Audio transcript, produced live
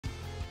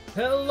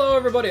Hello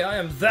everybody, I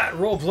am that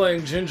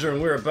role-playing ginger, and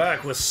we're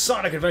back with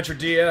Sonic Adventure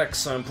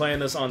DX. I'm playing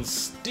this on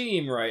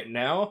Steam right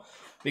now,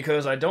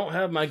 because I don't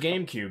have my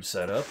GameCube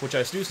set up, which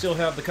I do still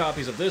have the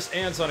copies of this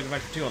and Sonic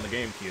Adventure 2 on the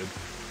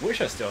GameCube.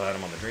 Wish I still had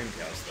them on the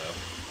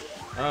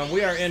Dreamcast, though.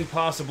 We are in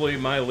possibly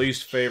my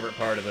least favorite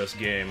part of this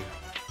game,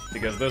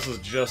 because this is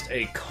just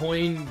a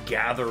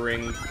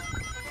coin-gathering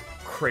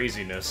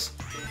craziness.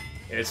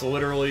 It's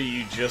literally,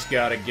 you just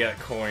gotta get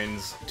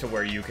coins to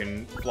where you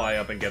can fly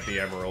up and get the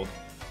emerald.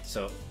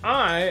 So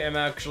I am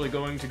actually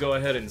going to go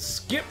ahead and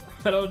skip.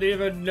 I don't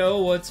even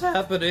know what's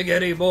happening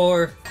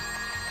anymore.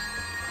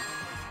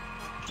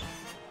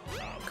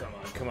 Oh, come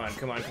on, come on,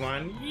 come on, come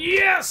on.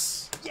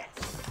 Yes!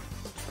 Yes!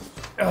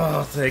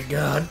 Oh, thank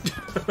God.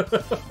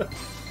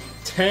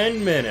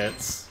 10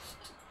 minutes.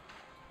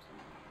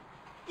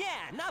 Yeah,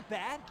 not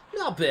bad.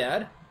 Not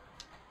bad.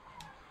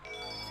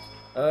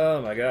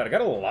 Oh my God, I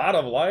got a lot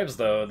of lives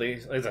though. At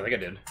least I think I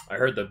did. I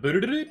heard the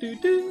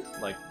boo-doo-doo-doo-doo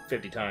like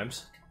 50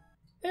 times.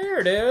 There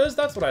it is!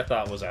 That's what I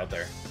thought was out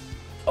there.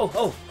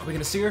 Oh, are we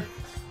gonna see her?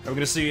 Are we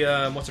gonna see,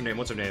 what's her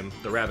name?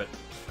 The rabbit.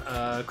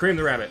 Cream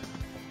the rabbit.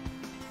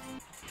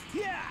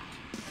 Yeah.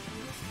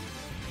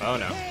 Oh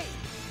no. Hey.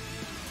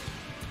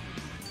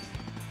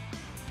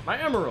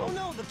 My emerald! Oh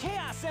no, the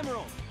Chaos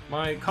Emerald!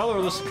 My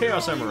colorless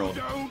Chaos Emerald.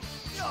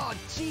 Oh,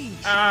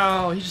 jeez!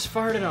 Ow, he just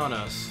farted on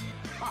us.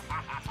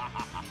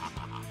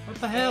 What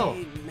the hell?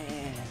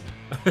 Eggman.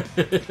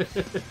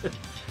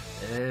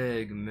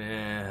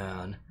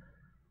 Eggman.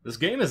 This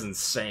game is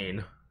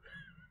insane.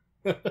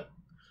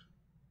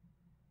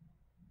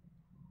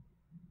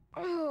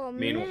 Oh,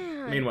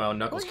 man. Meanwhile,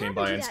 Knuckles came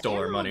by and stole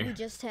our money. We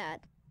just had?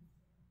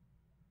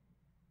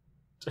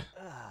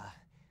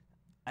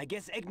 I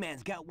guess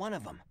Eggman's got one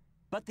of them,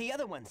 but the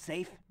other one's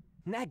safe.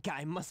 That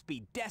guy must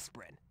be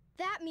desperate.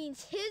 That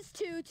means his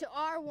 2 to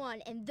our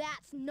 1, and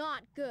that's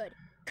not good.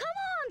 Come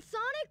on,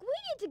 Sonic, we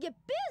need to get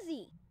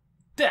busy.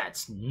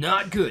 That's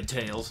not good,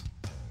 Tails.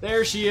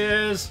 There she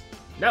is.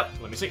 Nope,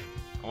 let me see.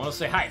 I want to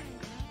say hi.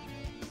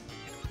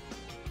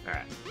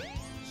 Alright.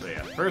 So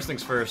yeah, first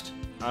things first,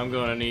 I'm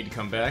going to need to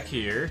come back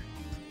here,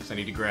 because I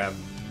need to grab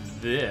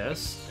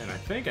this, and I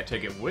think I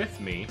take it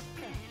with me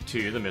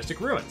to the Mystic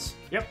Ruins.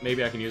 Yep,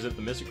 maybe I can use it at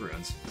the Mystic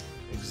Ruins.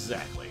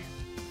 Exactly.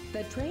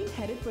 The train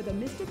headed for the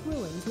Mystic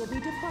Ruins will be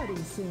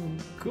departing soon.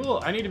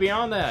 Cool, I need to be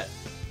on that.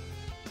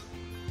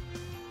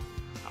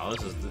 Oh,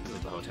 this is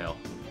the hotel.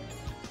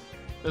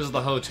 This is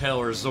the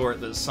hotel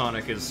resort that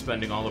Sonic is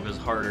spending all of his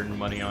hard-earned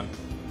money on.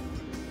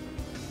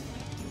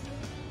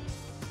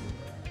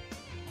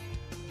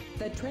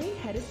 The train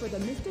headed for the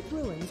Mystic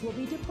Ruins will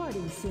be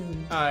departing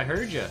soon. I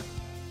heard ya.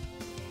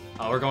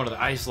 Oh, we're going to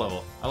the ice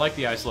level. I like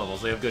the ice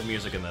levels. They have good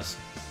music in this.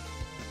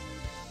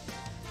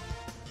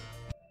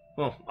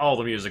 Well, all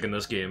the music in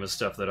this game is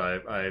stuff that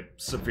I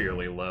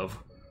severely love.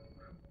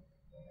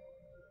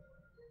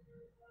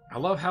 I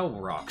love how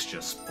rocks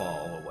just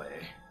fall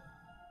away.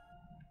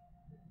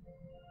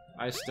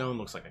 Ice stone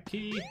looks like a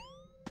key.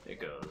 It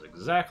goes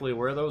exactly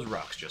where those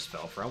rocks just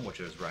fell from, which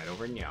is right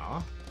over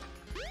now.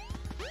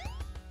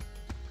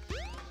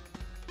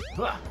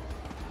 Ah.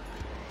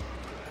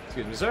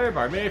 Excuse me, sir.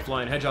 Pardon me.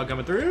 Flying hedgehog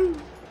coming through.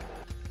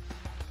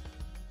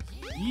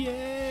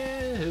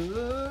 Yeah.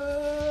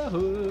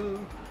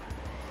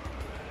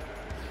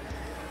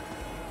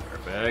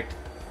 Perfect.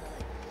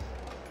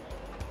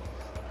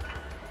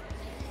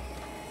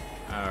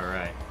 All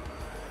right.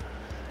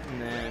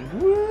 And then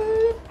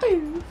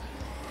whoop-doo.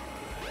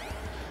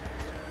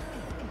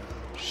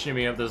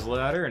 Shimmy up this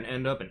ladder and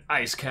end up in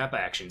Ice Cap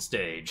action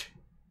stage.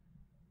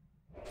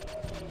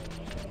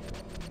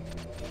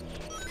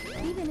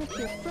 Even if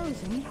you're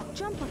frozen,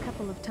 jump a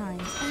couple of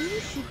times, and you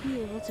should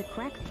be able to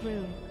crack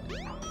through.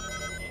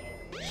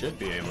 Should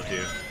be able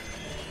to.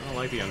 I don't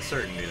like the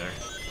uncertainty there.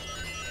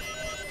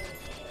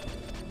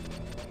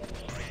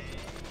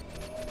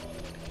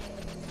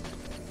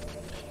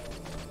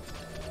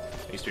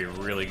 I used to be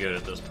really good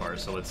at this part,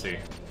 so let's see.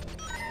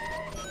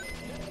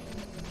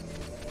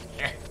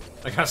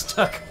 I got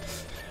stuck.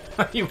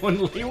 he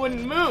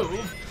wouldn't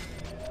move.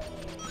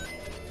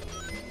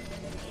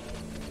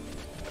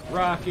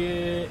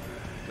 Rocket.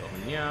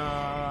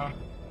 Yeah.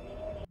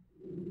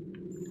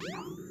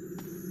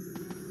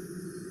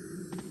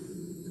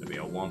 Gonna be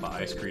a Wampa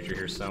ice creature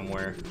here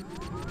somewhere.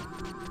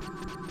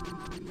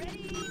 I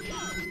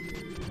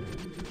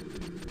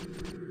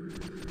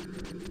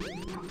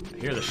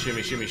hear the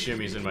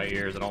shimmies in my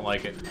ears. I don't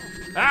like it.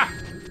 Ah!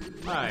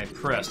 I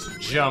pressed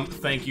jump.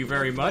 Thank you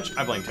very much.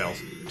 I blame Tails.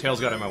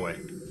 Tails got in my way.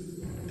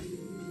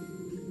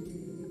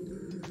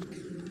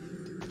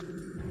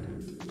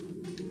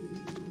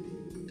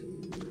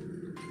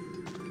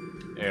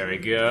 There we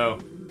go.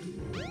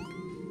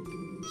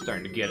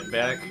 Starting to get it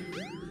back.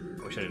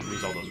 Wish I didn't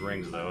lose all those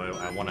rings, though.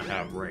 I want to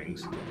have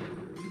rings.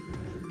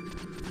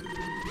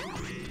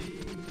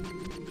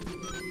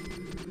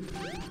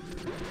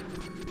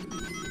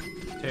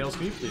 Tails,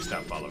 can you please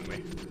stop following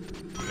me?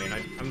 I mean,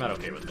 I'm not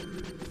okay with it.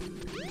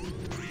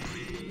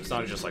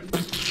 Sonic just, like,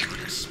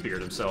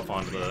 speared himself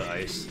onto the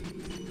ice.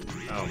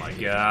 Oh my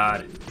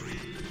god.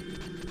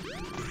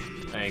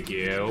 Thank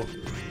you.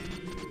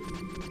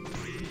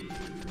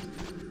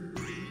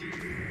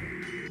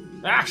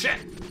 Ah, shit!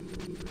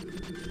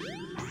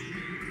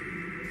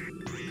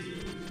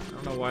 I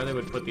don't know why they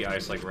would put the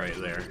ice, like, right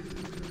there.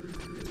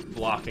 It's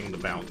blocking the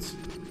bounce.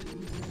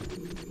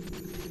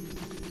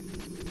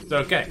 It's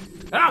okay.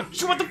 Oh,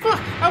 what the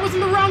fuck? I was in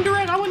the wrong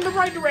direction! I went in the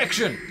right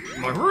direction!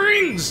 My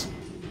rings!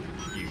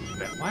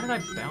 Why did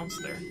I bounce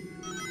there?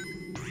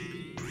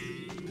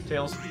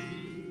 Tails,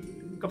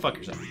 go fuck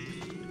yourself.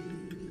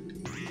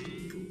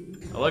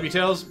 I love you,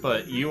 Tails,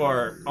 but you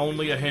are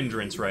only a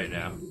hindrance right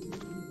now.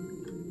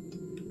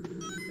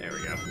 There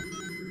we go.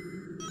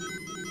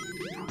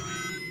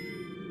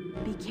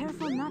 Be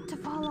careful not to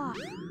fall off.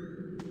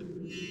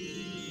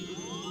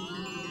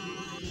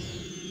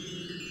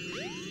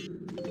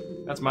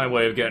 That's my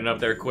way of getting up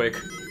there quick,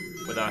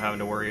 without having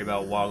to worry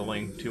about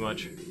waddling too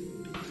much.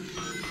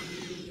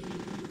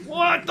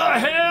 What the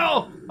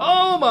hell?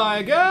 Oh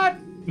my god!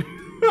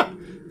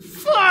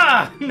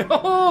 Fuck!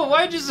 No!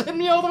 Why'd you send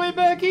me all the way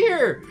back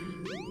here?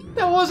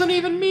 That wasn't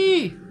even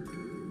me!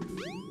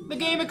 The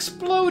game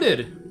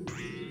exploded!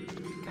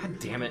 God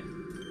damn it.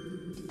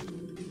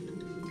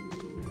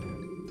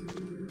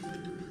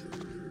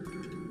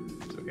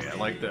 It's okay, I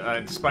like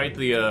the... despite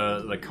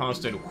the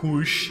constant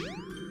whoosh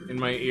in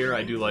my ear,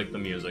 I do like the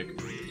music.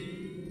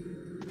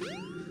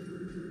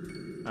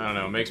 I don't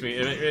know, it makes me...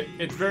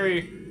 It's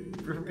very...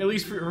 At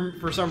least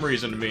for some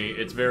reason to me,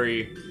 it's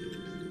very,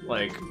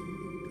 like,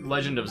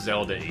 Legend of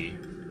Zelda-y,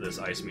 this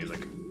ice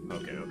music.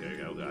 Okay,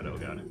 okay, oh god, oh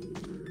god.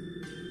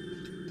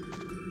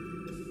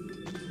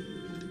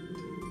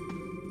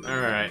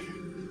 Alright.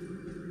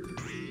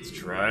 Let's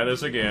try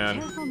this again.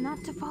 Be careful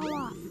not to fall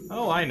off.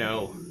 Oh, I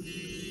know.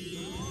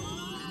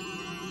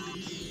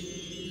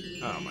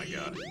 Oh my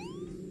god.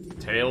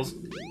 Tails,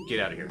 get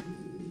out of here.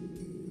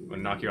 I'm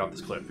gonna knock you off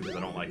this cliff because I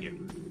don't like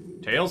you.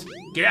 Tails,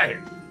 get out of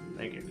here!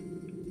 Thank you.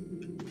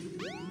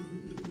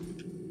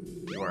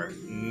 You are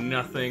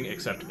nothing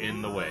except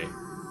in the way.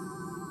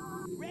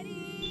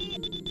 Ready?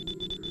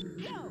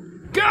 Go!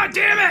 God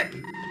damn it!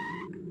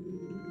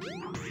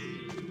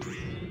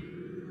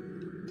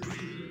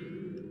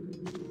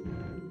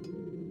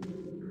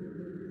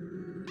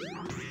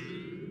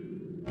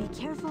 Be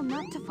careful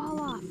not to fall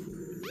off.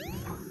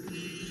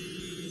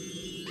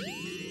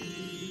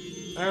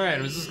 Alright,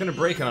 I'm just gonna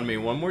break on me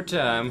one more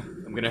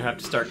time. I'm gonna have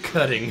to start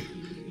cutting.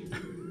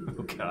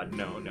 Oh god,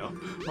 no, no.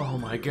 Oh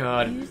my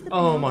god. Use the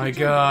Oh pedal my to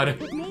god.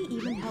 jump. It may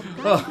even help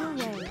guide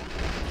your way.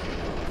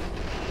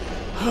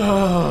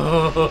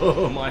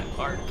 Oh, my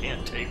heart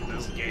can't take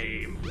this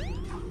game.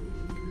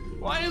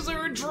 Why is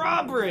there a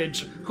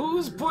drawbridge?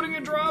 Who's putting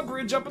a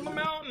drawbridge up in the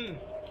mountain?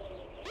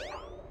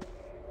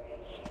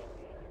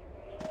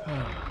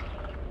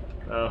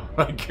 Oh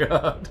my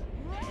god.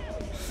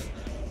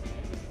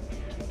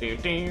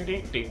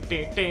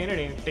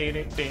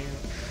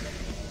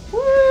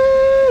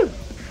 Woo!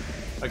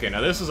 Okay,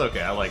 now this is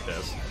okay. I like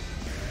this.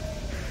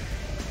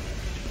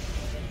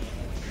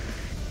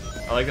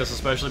 I like this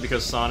especially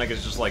because Sonic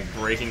is just like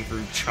breaking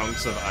through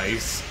chunks of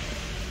ice.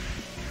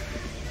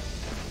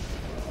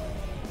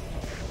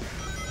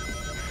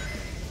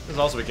 This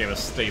also became a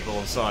staple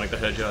of Sonic the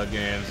Hedgehog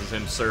games, is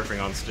him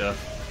surfing on stuff.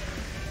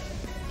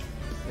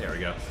 There we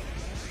go.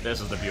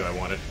 This is the view I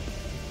wanted.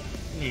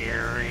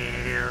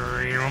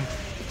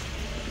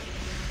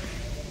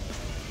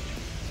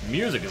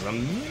 Music is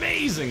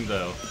amazing,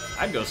 though.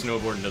 I'd go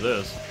snowboarding to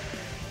this.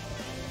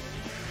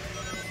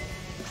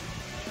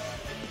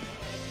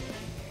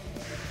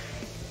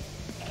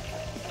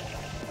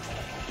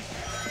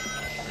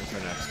 Where's the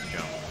next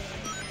jump?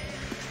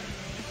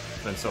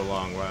 It's been so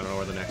long, I don't know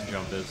where the next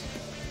jump is.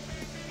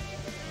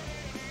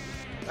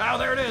 Oh,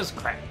 there it is!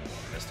 Crap.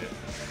 Missed it.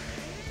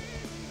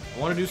 I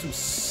want to do some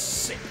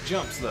sick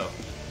jumps, though.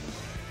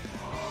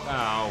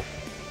 Ow.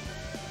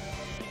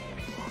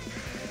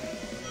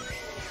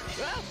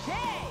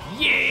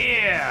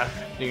 Yeah!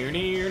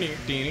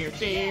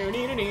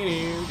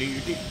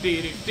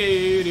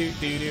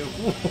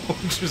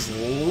 Just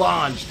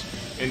launched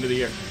into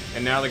the air.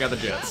 And now they got the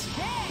jets.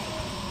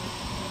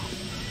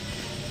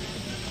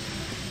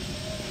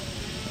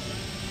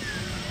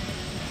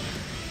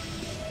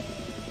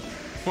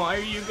 Why are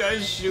you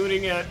guys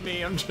shooting at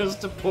me? I'm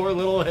just a poor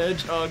little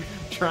hedgehog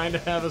trying to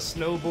have a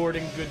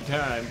snowboarding good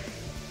time.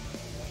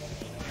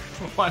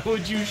 Why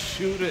would you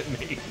shoot at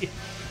me?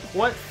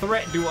 What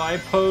threat do I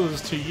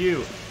pose to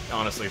you?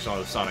 Honestly,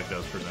 Sonic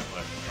does present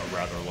a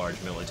rather large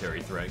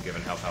military threat,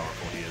 given how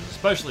powerful he is,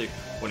 especially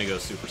when he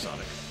goes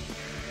supersonic.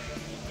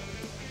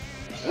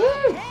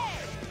 Woo!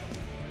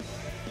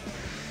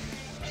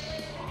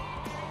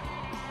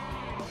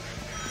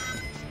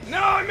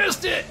 No, I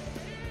missed it!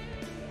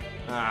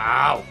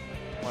 Ow!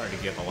 Wanted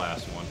to get the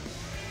last one.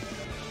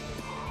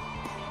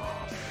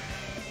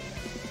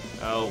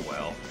 Oh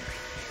well.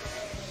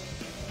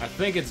 I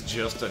think it's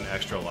just an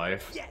extra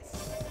life.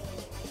 Yes.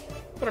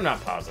 But I'm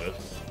not positive.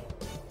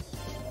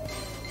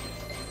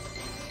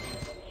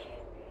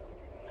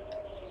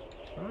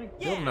 Alright,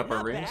 building up our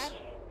not rings. bad.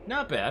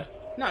 Not bad.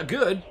 Not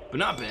good, but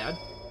not bad.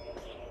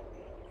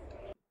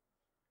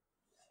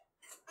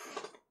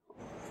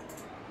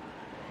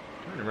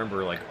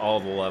 remember like all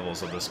the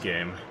levels of this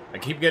game. I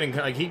keep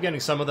getting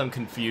some of them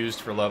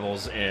confused for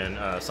levels in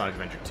Sonic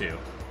Adventure 2.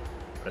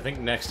 But I think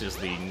next is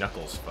the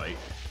Knuckles fight.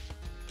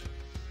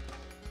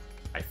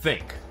 I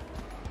think.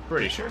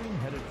 Pretty sure. The train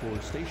headed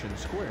for Station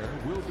Square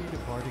will be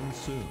departing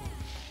soon.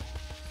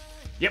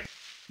 Yep.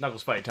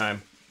 Knuckles fight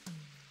time.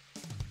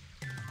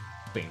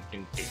 Bing,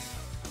 ding, ding.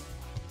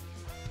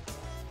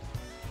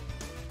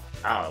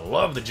 I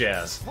love the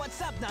jazz.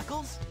 What's up,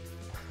 Knuckles?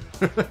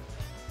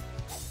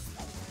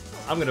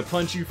 I'm gonna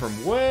punch you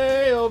from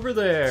way over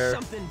there.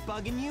 Something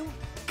bugging you?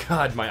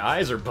 God, my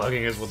eyes are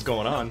bugging is what's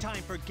going on. No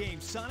time for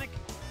games, Sonic.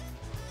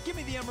 Give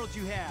me the emeralds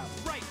you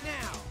have, right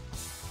now.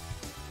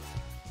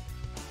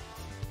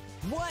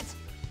 What?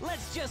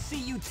 Let's just see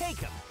you take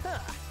them. Huh.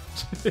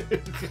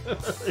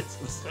 It's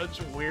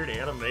such weird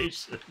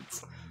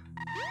animations.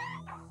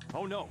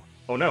 Oh no.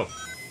 Oh no.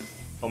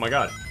 Oh my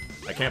god.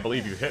 I can't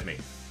believe you hit me.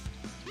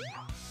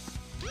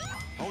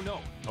 Oh no.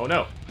 Oh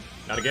no.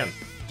 Not again.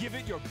 Give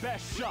it your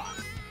best shot.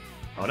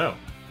 Oh no.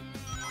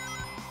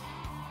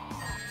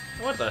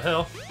 What the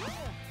hell?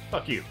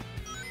 Fuck you.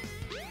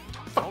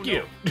 Fuck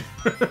you.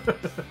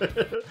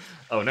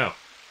 Oh no.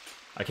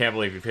 I can't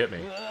believe you've hit me.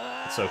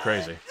 It's so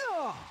crazy.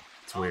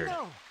 It's weird.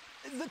 Oh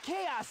no. The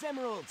Chaos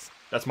Emeralds.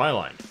 That's my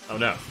line. Oh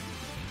no.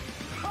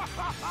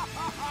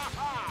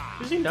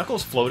 You see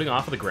Knuckles floating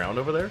off of the ground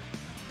over there?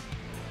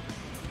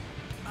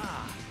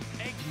 Ah,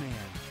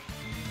 Eggman.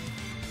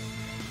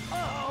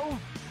 Oh.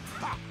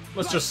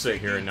 Let's just sit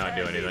here and not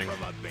do anything.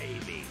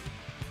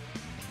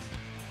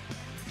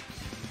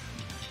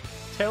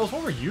 Tails,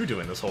 what were you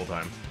doing this whole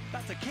time?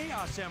 That's a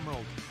Chaos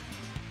Emerald.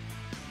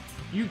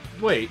 You,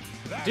 wait,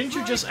 didn't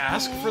you just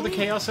ask for the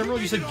Chaos Emerald?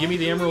 You said, give me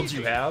the emeralds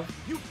you have?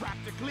 You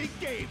practically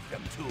gave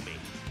them to me.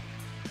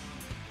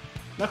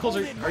 Knuckles,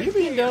 are you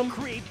being dumb?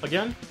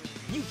 Again?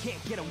 You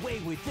can't get away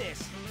with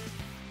this.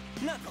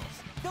 Knuckles,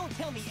 don't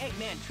tell me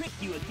Eggman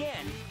tricked you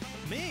again.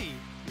 Me?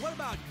 What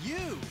about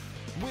you?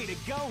 Way to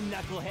go,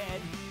 Knucklehead.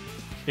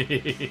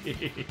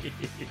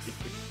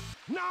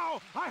 Now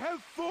I have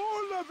 4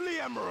 lovely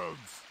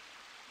emeralds.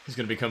 He's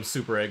gonna become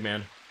Super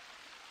Eggman.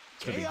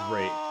 It's gonna be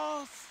great.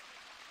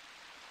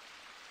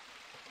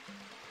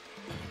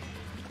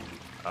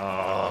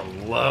 Oh,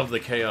 love the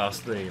Chaos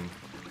theme.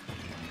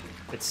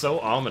 It's so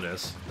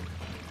ominous.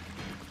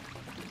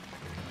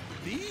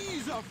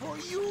 These are for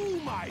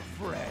you, my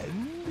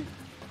friend.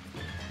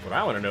 What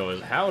I want to know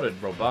is, how did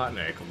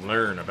Robotnik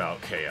learn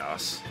about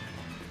Chaos?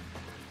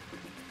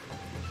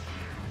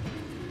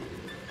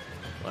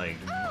 Like,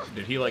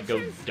 did he like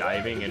go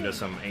diving into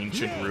some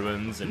ancient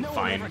ruins and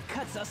find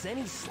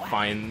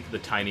the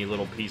tiny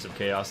little piece of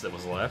Chaos that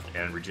was left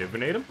and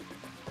rejuvenate him?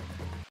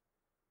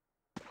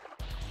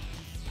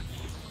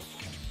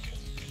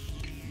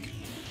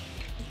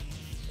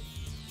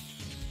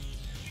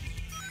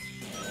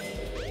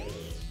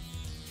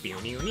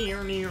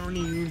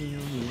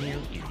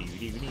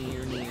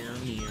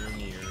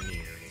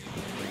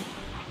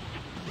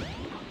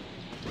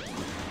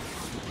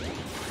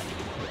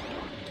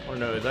 Or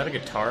no, is that a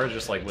guitar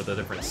just like with a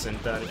different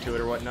synth added to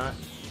it or whatnot?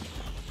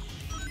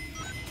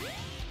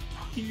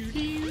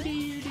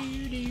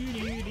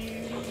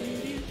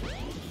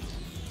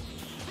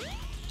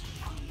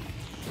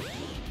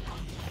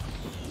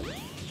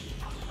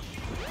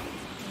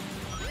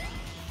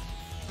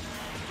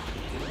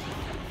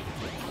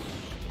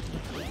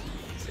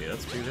 See,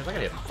 that's 2 hits. I gotta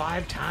hit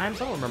 5 times?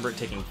 I don't remember it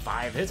taking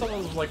 5 hits. I thought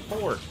it was like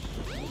 4.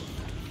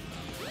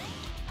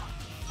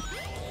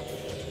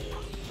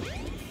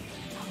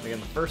 Again,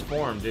 the first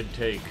form did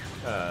take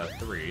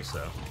 3, so.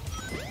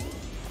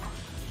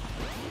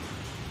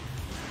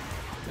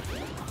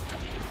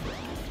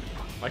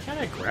 Why can't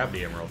I grab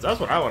the emeralds? That's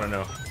what I want to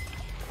know.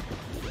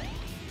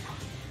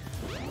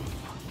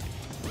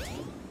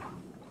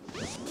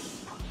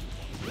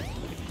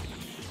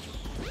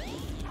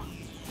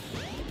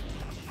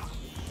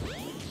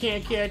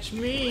 Can't catch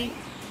me.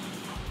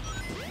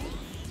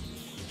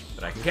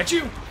 But I can catch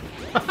you!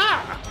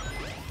 Ha-ha!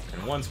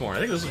 And once more. I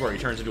think this is where he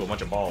turns into a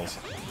bunch of balls.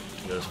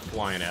 Just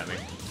flying at me.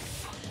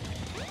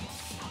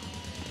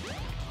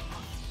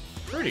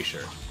 Pretty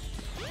sure.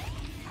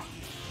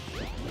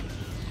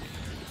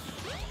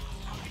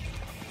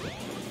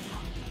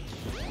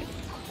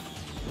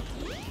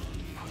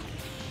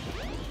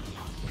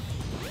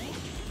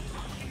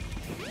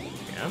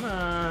 Come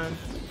on.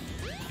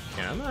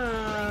 Come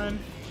on.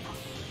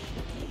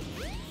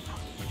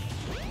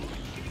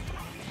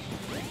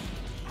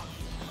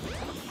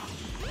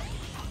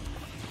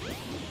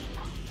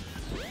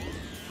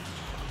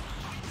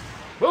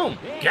 Boom!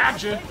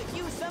 Gotcha!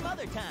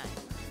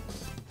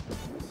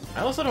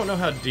 I also don't know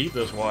how deep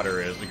this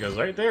water is, because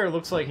right there it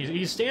looks like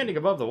he's standing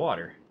above the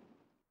water.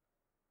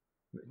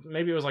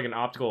 Maybe it was like an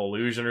optical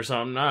illusion or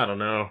something, I don't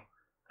know.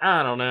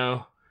 I don't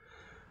know.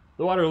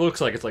 The water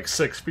looks like it's like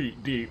 6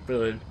 feet deep,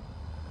 but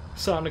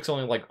Sonic's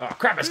only like, oh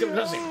crap, I skipped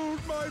this. Behold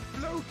my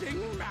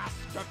floating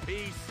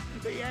masterpiece,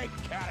 the Egg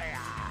Carrier!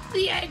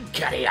 The Egg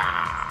Carrier!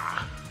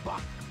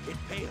 But it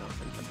pales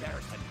in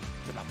comparison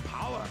to the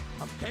power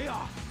of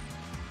chaos.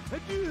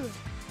 Adieu,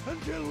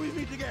 Until we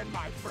meet again,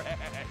 my friends.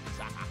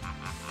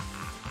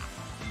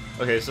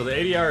 Okay, so the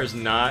ADR is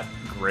not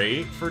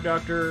great for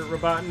Dr.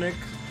 Robotnik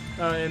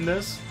in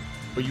this,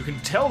 but you can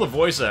tell the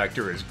voice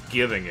actor is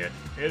giving it.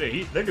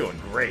 They're doing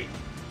great.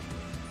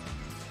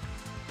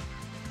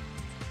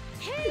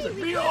 Hey,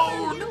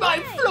 Behold my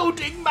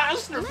floating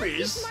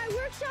masterpiece! Let's get to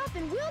my workshop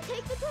and we'll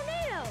take the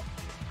tornado.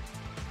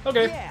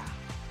 Okay. Yeah.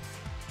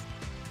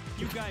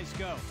 You guys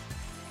go.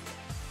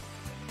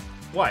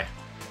 Why?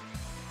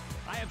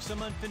 I have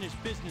some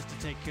unfinished business to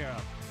take care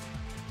of.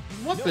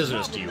 What No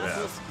business problem, do you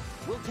Knuckles.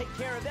 have? We'll take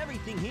care of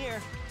everything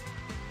here.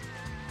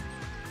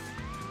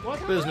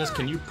 What business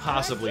can you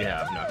possibly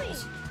have,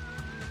 Knuckles?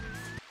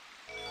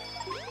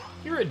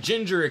 You're a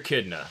ginger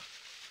echidna.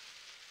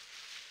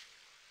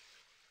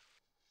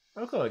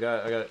 Okay, I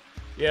got it.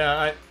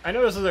 Yeah, I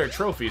noticed that there are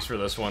trophies for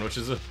this one, which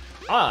is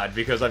odd,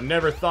 because I've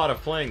never thought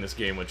of playing this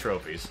game with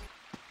trophies.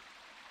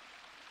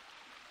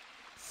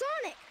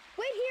 Sonic,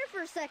 wait here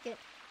for a second.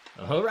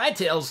 Alright,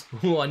 Tails.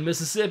 One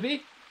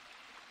Mississippi?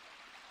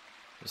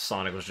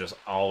 Sonic was just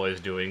always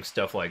doing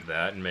stuff like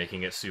that and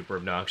making it super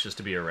obnoxious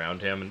to be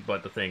around him,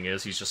 but the thing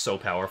is, he's just so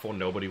powerful,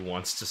 nobody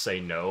wants to say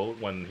no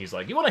when he's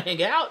like, you want to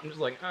hang out? And he's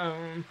like,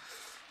 I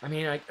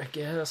mean, I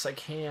guess I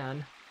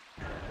can.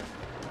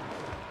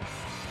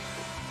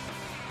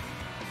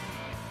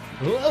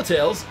 Hello,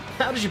 Tails.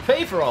 How did you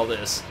pay for all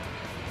this?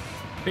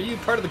 Are you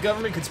part of the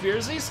government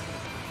conspiracies?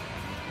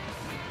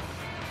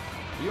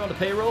 Are you on the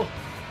payroll?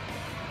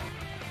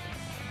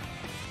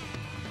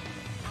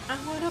 I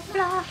wanna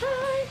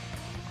fly.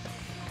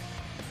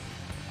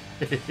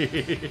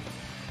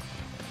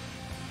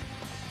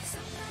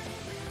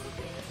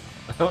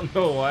 I don't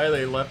know why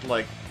they left,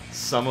 like,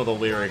 some of the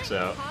lyrics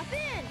out. Hop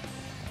in.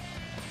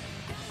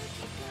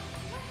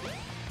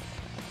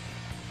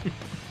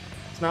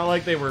 It's not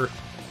like they were,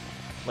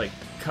 like,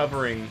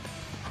 covering...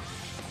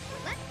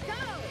 Let's go.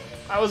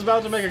 I was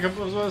about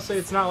to say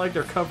it's not like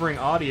they're covering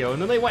audio,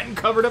 and then they went and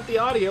covered up the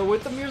audio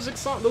with the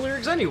the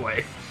lyrics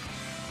anyway.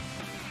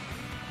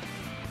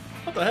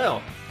 What the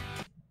hell?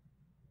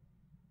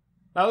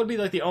 That would be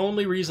like the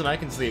only reason I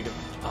can see.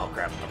 Oh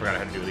crap! I forgot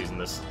how to do these in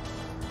this.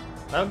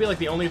 That would be like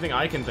the only thing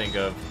I can think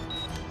of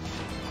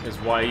is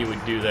why you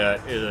would do that.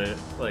 Is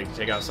like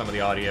take out some of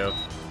the audio.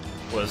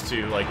 Was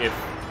to like if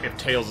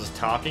Tails is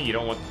talking, you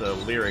don't want the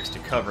lyrics to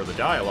cover the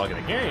dialogue in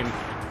the game.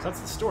 So that's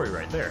the story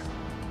right there.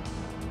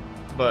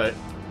 But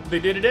they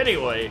did it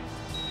anyway.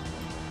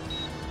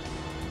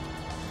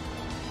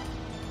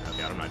 Oh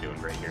god, I'm not doing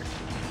great here.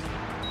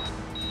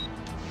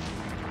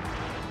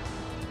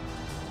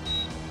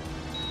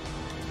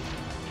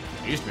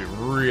 I used to be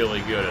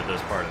really good at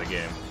this part of the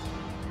game.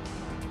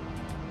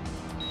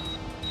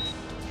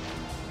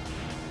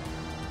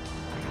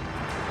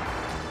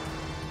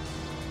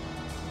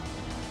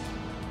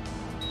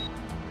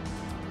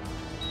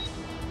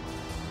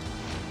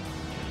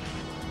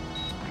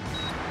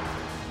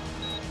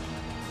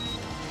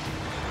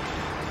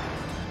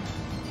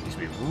 Used to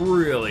be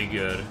really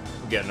good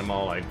getting them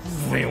all like,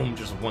 boom,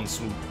 just one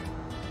swoop.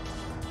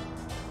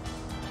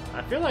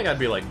 I feel like I'd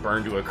be like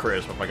burned to a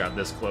crisp if I got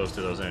this close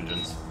to those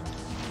engines.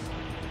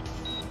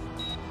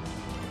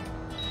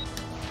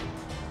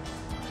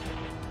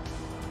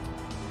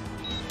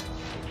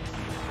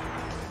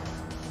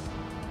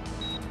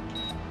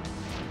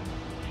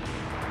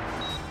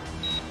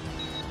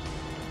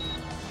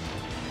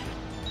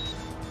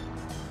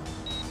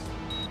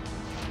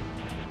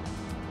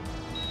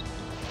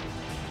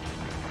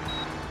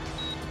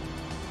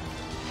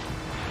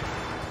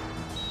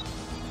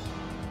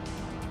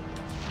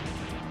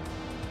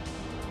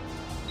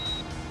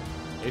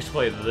 I used to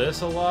play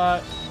this a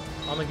lot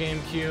on the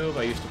GameCube.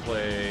 I used to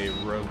play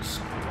Rogue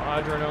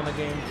Squadron on the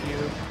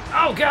GameCube.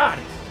 Oh god!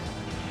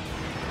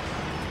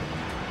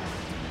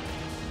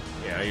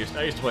 Yeah,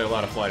 I used to play a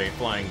lot of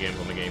flying games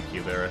on the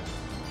GameCube era.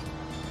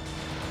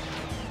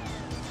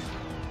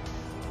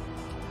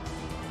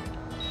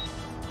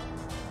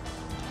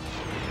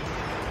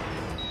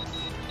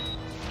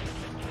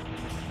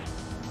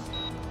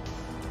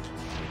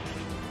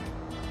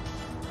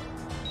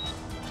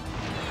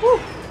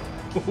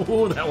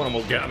 Ooh, that one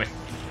almost got me.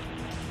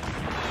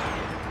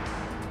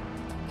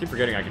 Keep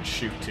forgetting I can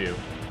shoot too.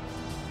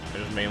 I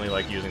just mainly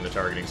like using the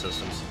targeting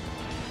systems.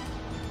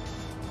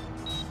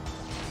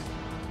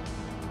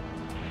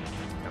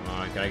 Come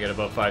on, can I get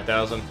above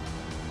 5,000?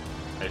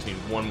 I just need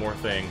one more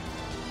thing.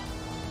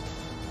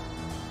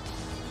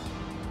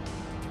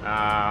 Oh,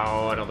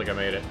 I don't think I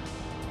made it.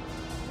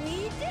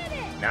 We did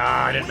it.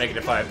 Nah, I didn't make it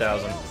to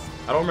 5,000.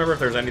 I don't remember if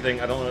there's anything.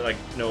 I don't like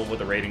know what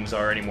the ratings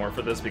are anymore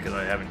for this because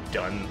I haven't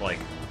done like.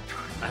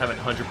 I haven't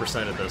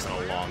 100%ed this in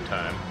a long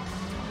time.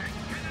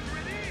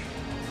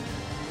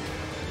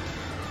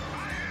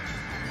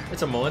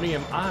 It's a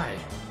Millennium Eye.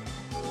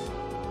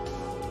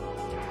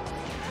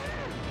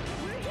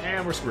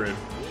 And we're screwed.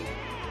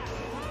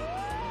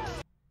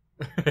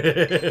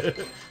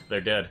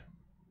 They're dead.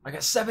 I got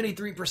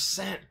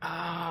 73%.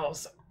 Oh,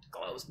 so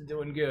close to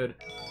doing good.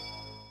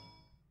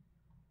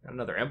 Got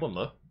another emblem,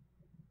 though.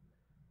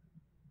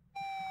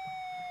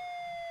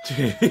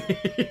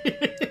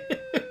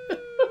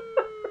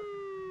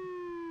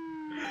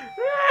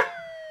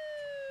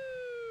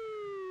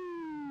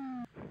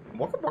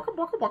 Waka waka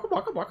waka waka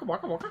waka waka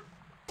waka waka.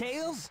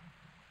 Tails?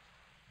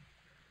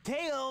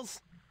 Tails!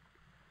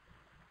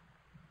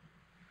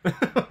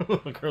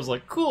 The girl's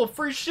like, cool,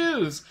 free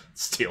shoes!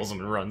 Steals them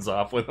and runs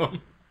off with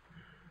them.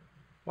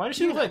 Why does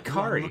she look like What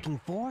I'm Kari?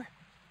 looking for?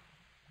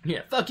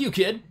 Yeah, fuck you,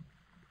 kid!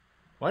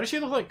 Why does she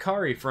look like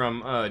Kari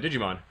from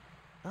Digimon?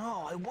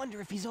 Oh, I wonder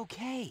if he's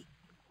okay.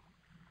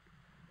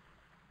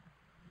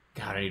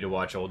 God, I need to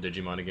watch old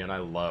Digimon again. I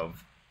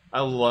love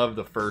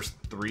the first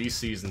 3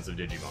 seasons of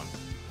Digimon.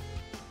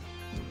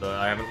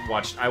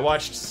 I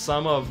watched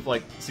some of,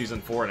 like,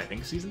 Season 4 and I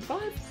think Season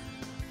 5?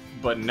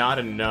 But not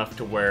enough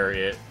to where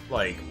it,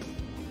 like,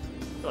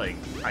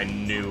 I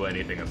knew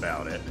anything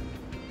about it.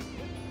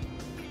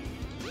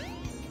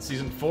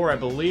 Season 4, I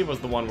believe, was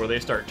the one where they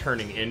start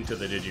turning into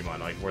the Digimon,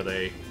 like, where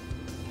the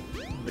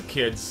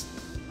kids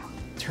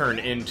turn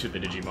into the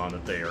Digimon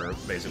that they are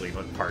basically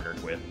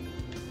partnered with.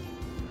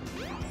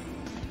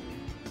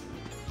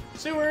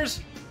 Sewers!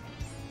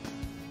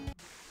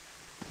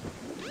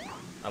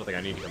 I don't think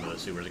I need to come to the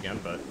sewers again,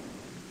 but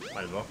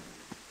might as well.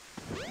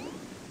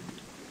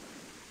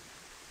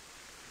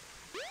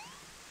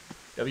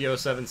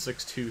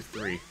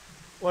 W07623.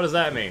 What does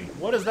that mean?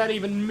 What does that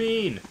even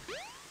mean?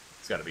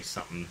 It's gotta be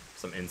something,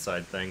 some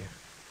inside thing.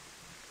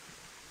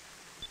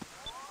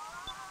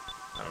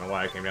 I don't know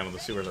why I came down to the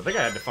sewers. I think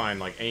I had to find,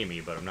 like,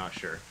 Amy, but I'm not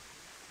sure.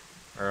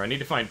 Or I need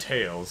to find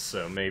Tails,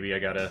 so maybe I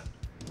gotta...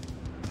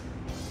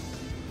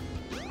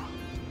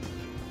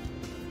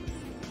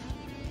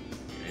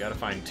 I gotta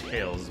find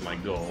Tails is my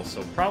goal,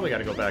 so probably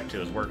gotta go back to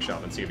his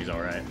workshop and see if he's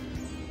alright.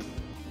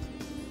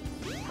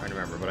 Trying to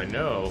remember, but I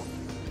know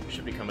we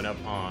should be coming up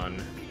on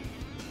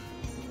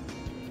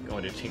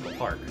going to Tinkle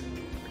Park.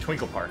 Or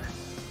Twinkle Park.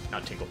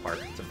 Not Tinkle Park.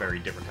 It's a very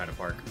different kind of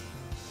park.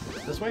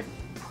 This way?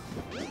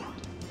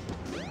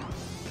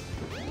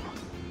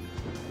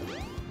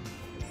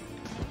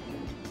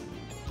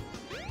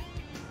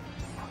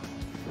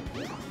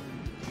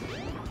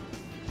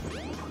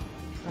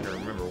 Trying to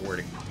remember where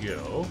to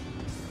go.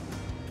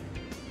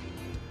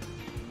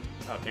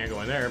 Oh, can't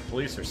go in there.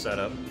 Police are set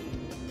up.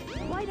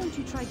 Why don't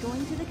you try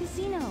going to the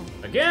casino?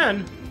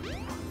 Again?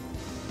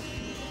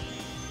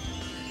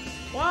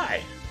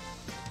 Why?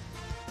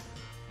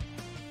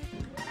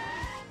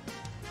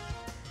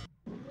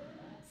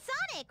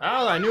 Sonic!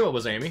 Oh, I knew it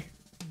was Amy.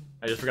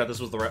 I just forgot this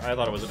was the right... I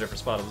thought it was a different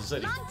spot of the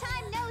city. Long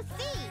time no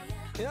see!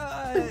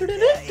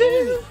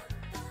 Amy.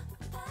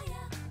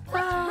 What's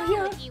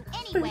wrong with you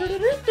anyway?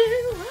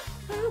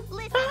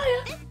 Listen,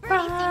 this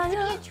birdie seems to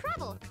be in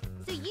trouble,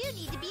 so you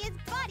need to be his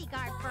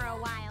bodyguard for a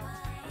while.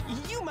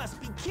 You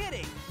must be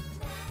kidding.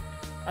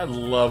 I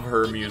love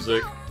her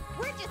music.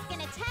 We're just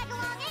gonna tag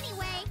along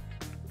anyway.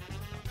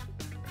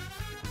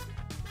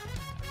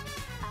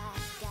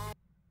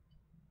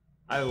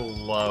 I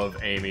love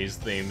Amy's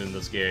theme in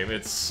this game.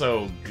 It's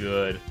so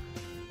good.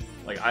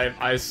 Like,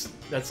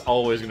 that's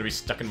always gonna be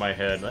stuck in my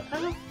head. Like,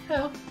 oh,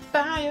 oh,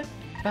 fire,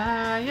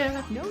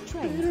 fire. No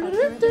trains are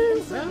currently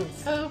in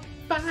service. Oh,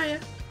 fire,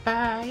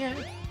 fire.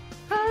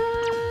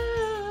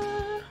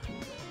 Ah.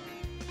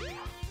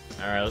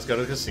 Alright, let's go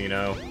to the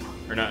casino.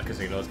 Or not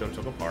casino, let's go to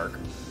Tinkle Park.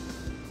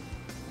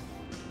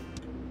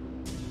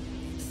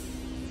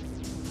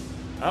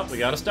 Oh, we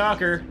got a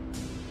stalker.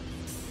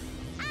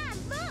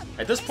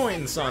 At this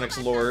point in Sonic's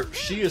lore,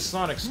 she is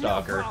Sonic's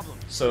stalker,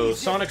 so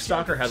Sonic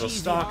Stalker has a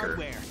stalker.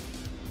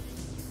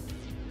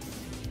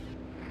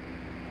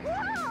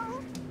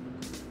 Whoa!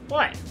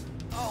 What?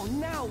 Oh,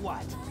 now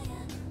what?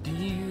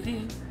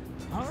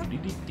 Huh?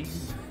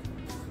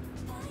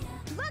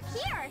 Look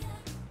here!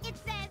 It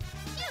says,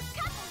 new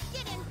couples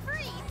get in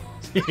free!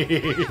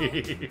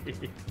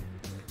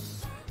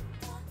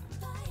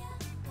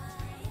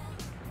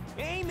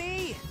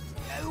 Amy!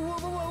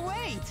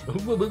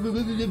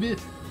 Wait!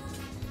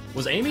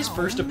 Was Amy's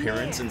first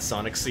appearance in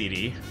Sonic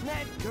CD?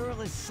 That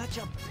girl is such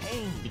a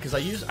pain. Because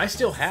I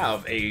still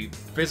have a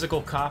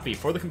physical copy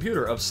for the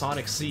computer of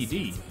Sonic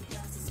CD.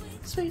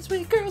 Sweet,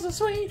 sweet girls are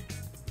sweet.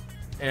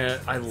 And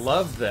I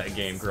loved that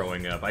game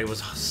growing up. I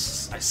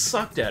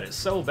sucked at it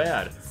so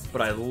bad,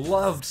 but I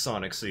loved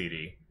Sonic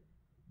CD.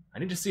 I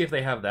need to see if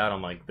they have that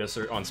on like this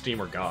or on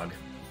Steam or GOG.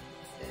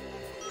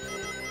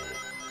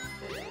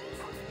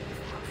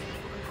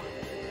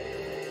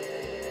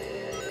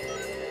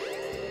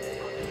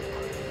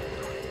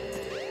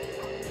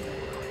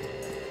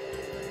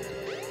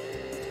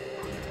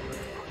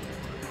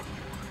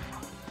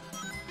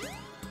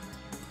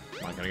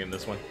 Am I gonna get in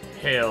this one?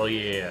 Hell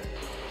yeah!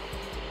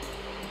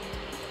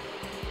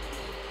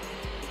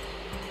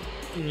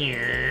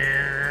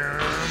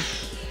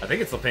 I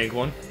think it's the pink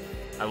one.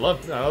 I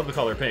love the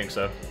color pink,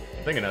 so I'm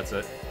thinking that's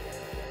it.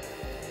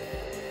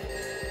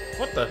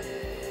 What the?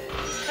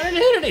 I didn't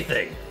hit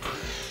anything!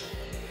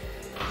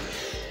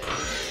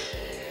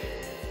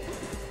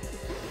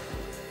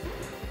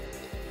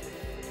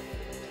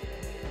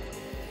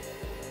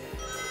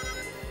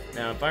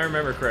 Now, if I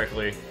remember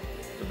correctly,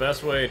 the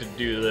best way to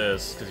do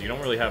this, because you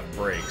don't really have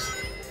brakes,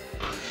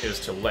 is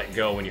to let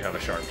go when you have a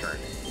sharp turn.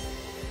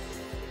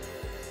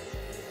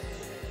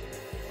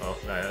 Oh,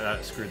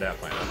 that screwed that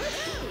plan up.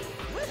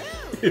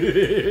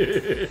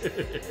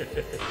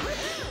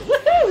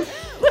 Woohoo!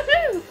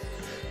 Woohoo!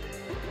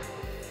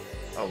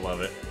 I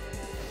love it.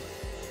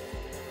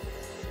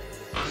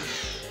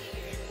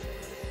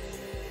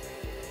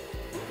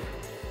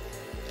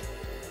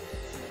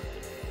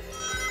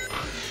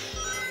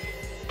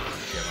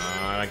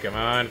 Come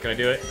on, can I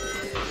do it?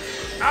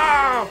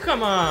 Oh,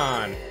 come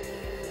on!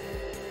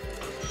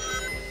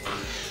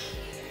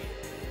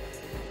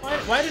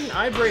 Why didn't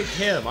I break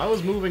him? I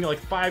was moving like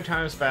 5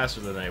 times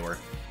faster than they were.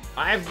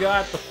 I've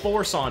got the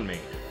force on me.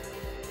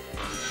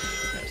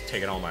 I was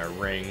taking all my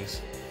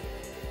rings.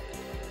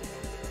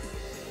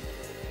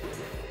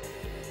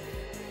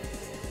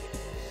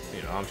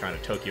 You know, I'm trying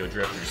to Tokyo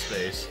drift through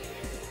space.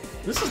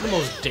 This is the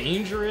most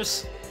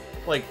dangerous,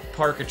 like,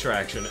 park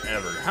attraction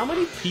ever. How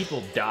many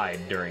people died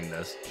during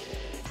this?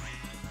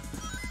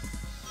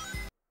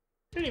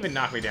 Didn't even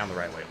knock me down the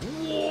right way.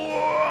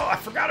 Whoa! I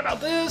forgot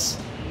about this!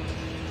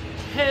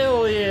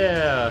 Hell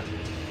yeah!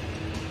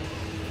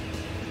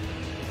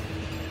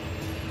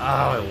 Oh,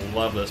 I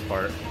love this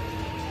part.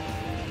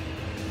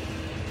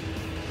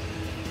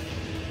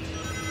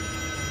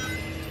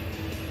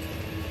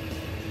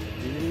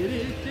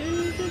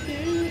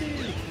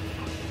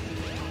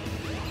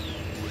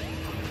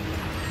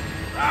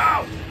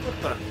 Ow!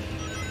 What the?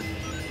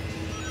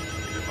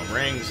 Get my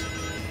rings.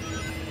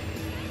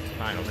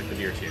 Fine, I'll take the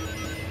deer too.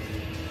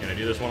 Can I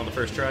do this one on the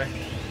first try?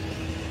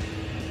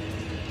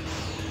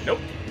 Nope.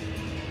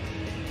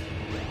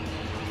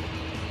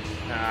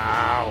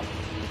 Ow!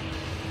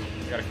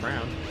 Got a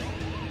crown.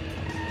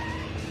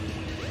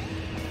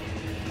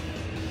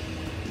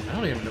 I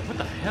don't even know. What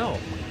the hell?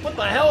 What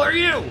the hell are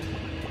you?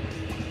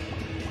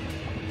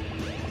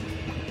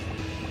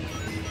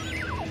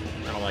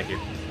 I don't like you.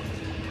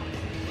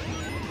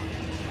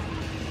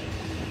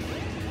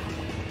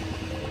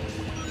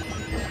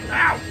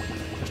 Ow!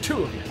 There's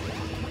 2 of you.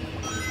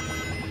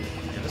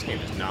 Man, this game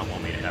does not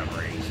want me to have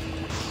rings.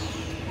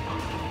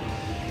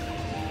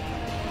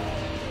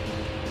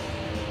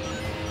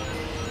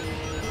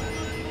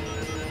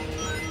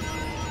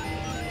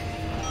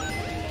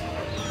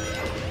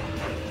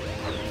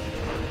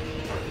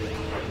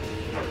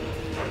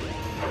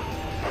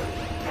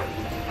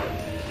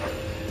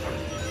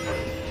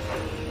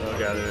 Oh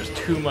god, there's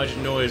too much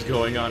noise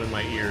going on in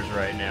my ears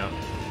right now.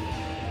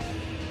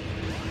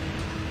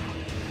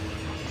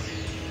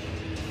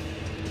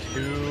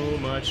 Too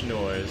much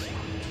noise.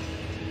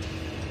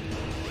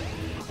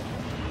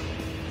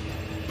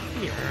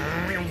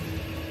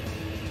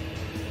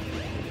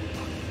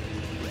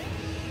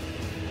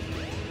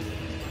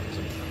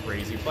 Some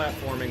crazy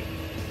platforming.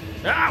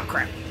 Oh,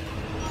 crap!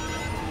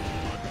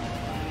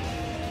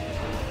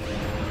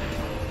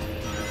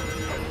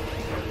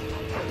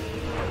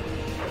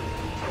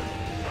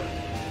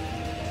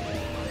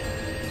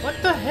 What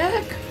the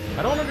heck?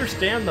 I don't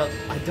understand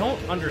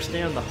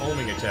the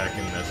homing attack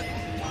in this.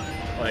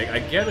 Like, I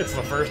get it's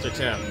the first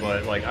attempt,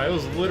 but, like, I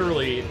was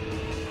literally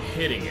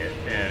hitting it,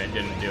 and it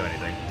didn't do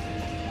anything.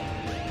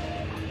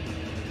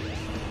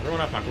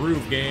 Throwing off my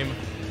groove game.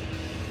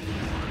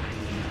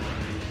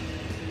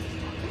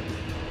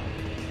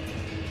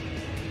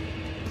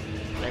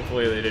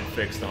 Thankfully, they did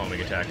fix the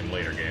homing attack in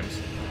later games.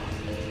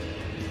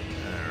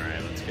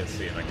 Alright, let's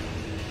see if I can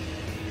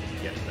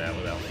get to that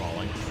without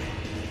falling.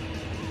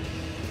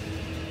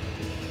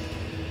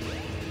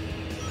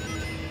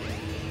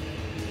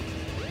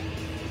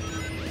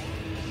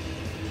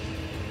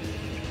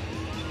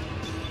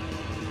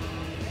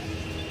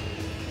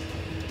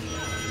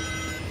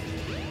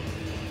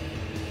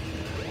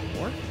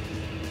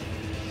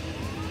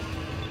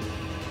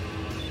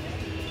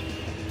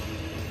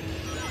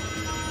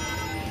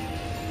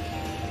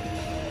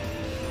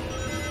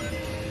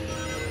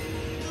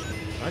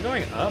 Am I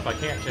going up? I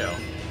can't tell.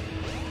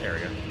 There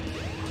we go.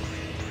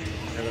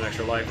 There's an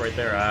extra life right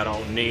there. I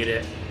don't need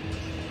it.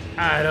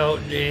 I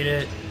don't need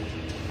it.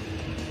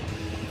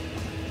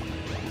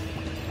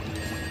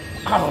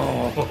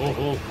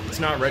 Oh, it's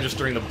not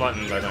registering the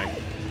buttons, I think.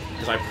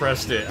 Because I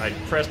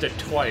pressed it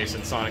twice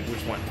and Sonic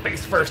just went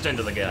face first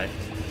into the guy.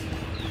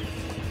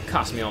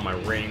 Cost me all my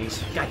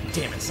rings. God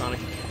damn it, Sonic.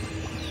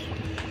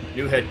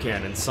 New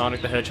headcanon.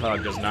 Sonic the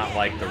Hedgehog does not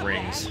like the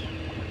rings.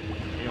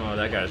 You know,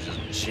 that guy's just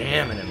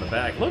jamming in the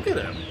back. Look at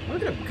him.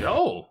 Look at him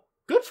go.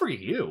 Good for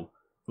you.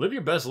 Live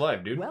your best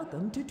life, dude.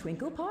 Welcome to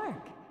Twinkle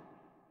Park.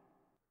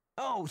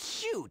 Oh,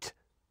 shoot!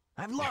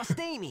 I've lost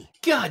Amy.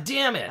 God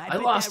damn it! I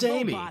lost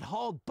Amy. Robot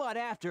hauled butt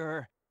after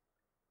her.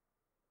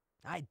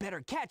 I'd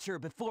better catch her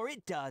before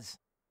it does.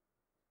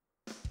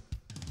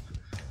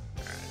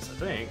 Alright, so I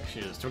think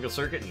she's Twinkle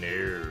Circuit.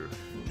 No.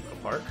 Twinkle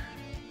Park.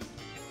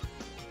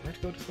 Do I have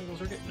to go to Twinkle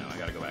Circuit? No, I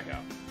gotta go back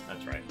out.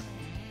 That's right.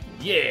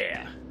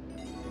 Yeah!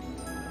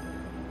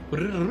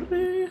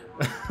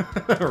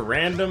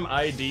 Random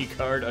ID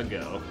card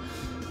ago.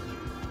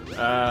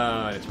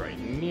 It's right.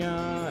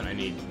 Yeah, and I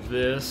need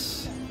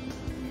this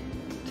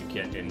to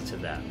get into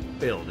that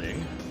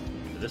building.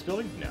 Into this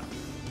building? No.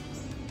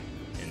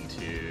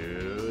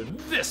 Into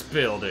this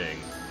building.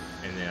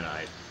 And then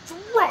I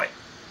throw it!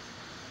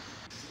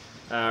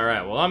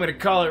 Alright, well, I'm gonna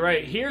call it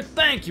right here.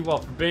 Thank you all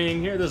for being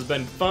here. This has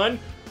been fun,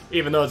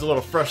 even though it's a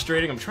little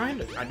frustrating. I'm trying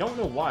to... I don't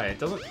know why. It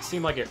doesn't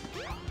seem like it...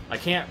 I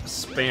can't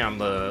spam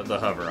the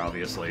hover,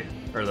 obviously.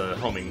 Or the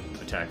homing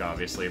attack,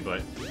 obviously,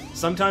 but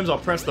sometimes I'll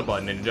press the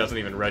button and it doesn't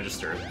even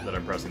register that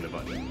I'm pressing the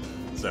button.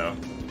 So,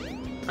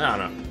 I don't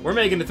know. We're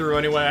making it through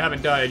anyway. I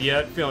haven't died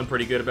yet. Feeling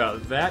pretty good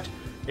about that.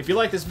 If you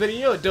like this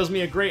video, it does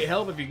me a great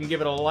help if you can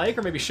give it a like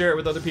or maybe share it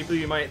with other people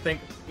you might think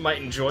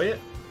might enjoy it.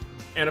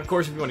 And of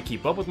course, if you want to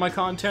keep up with my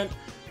content,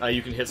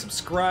 you can hit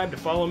subscribe to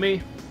follow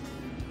me.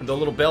 The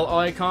little bell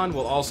icon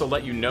will also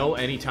let you know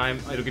anytime.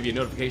 It'll give you a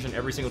notification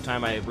every single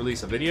time I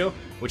release a video,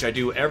 which I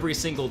do every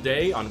single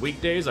day. On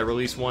weekdays, I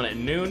release one at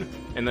noon,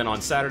 and then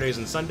on Saturdays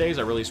and Sundays,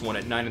 I release one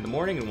at 9 in the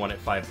morning and one at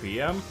 5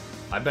 p.m.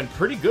 I've been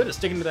pretty good at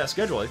sticking to that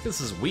schedule. I think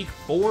this is week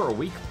 4 or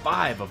week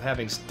 5 of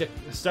having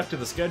stuck to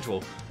the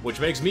schedule, which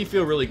makes me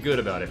feel really good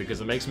about it because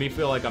it makes me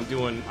feel like I'm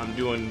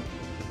doing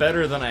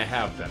better than I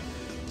have been.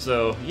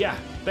 So yeah,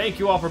 thank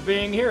you all for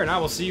being here, and I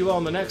will see you all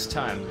in the next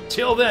time.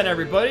 Till then,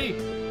 everybody,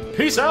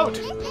 peace out!